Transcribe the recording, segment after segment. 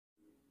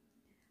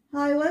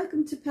Hi,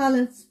 welcome to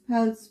Palettes,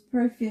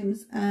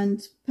 Perfumes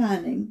and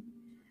Panning.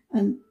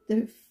 And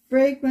the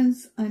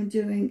fragrance I'm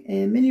doing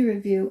a mini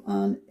review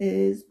on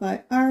is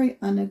by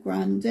Ariana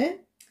Grande,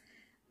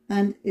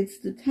 and it's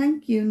the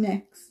Thank You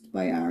Next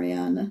by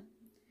Ariana,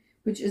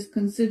 which is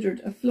considered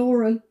a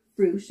floral,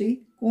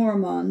 fruity,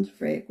 gourmand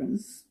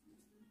fragrance.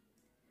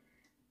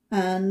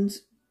 And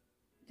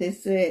they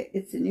say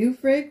it's a new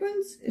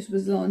fragrance. It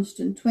was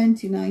launched in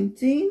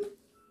 2019.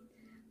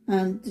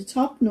 And the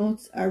top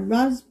notes are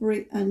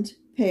raspberry and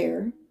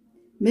pear.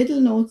 Middle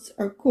notes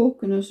are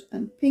coconut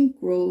and pink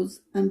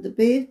rose, and the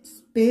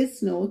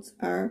base notes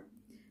are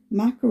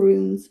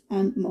macaroons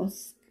and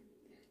musk.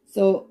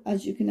 So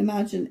as you can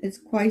imagine, it's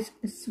quite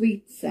a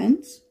sweet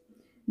scent.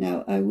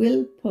 Now I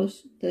will put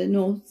the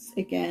notes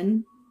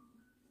again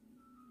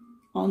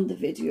on the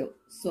video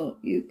so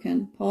you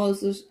can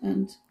pause it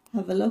and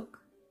have a look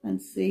and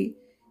see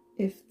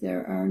if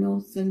there are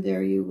notes in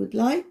there you would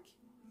like.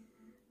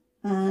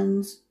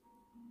 And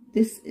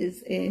this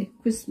is a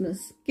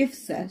Christmas gift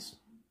set,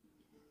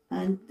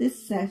 and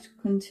this set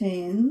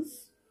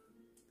contains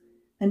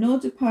an eau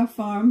de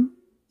parfum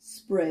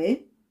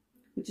spray,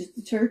 which is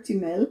the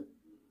 30ml,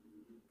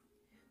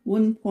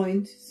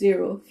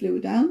 1.0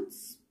 fluid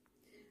ounce,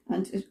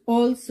 and it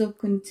also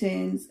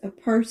contains a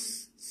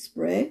purse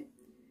spray,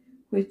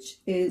 which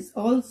is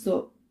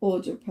also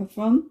eau de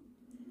parfum,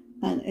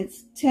 and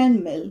it's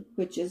 10ml,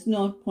 which is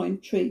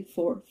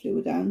 0.34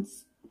 fluid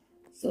ounce.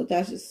 So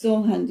that is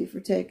so handy for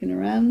taking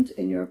around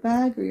in your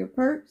bag or your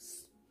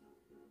purse.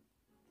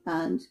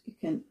 And you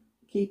can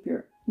keep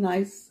your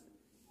nice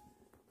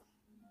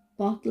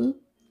bottle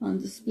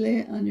on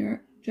display on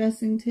your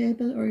dressing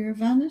table or your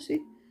vanity,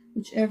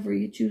 whichever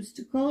you choose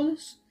to call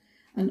it.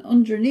 And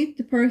underneath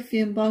the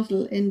perfume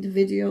bottle in the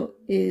video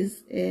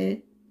is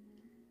a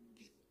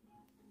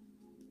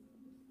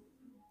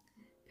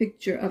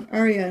picture of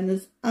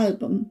Ariana's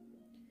album,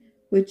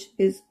 which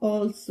is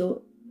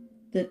also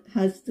that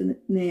has the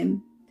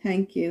name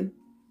Thank You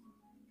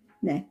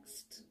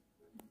Next,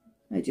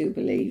 I do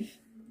believe.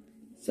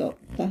 So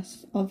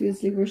that's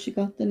obviously where she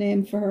got the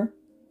name for her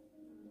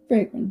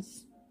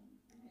fragrance.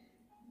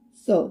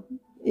 So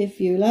if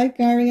you like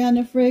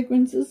Ariana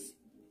fragrances,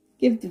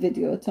 give the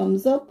video a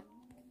thumbs up.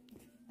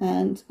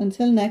 And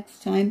until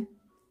next time,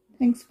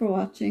 thanks for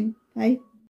watching. Bye.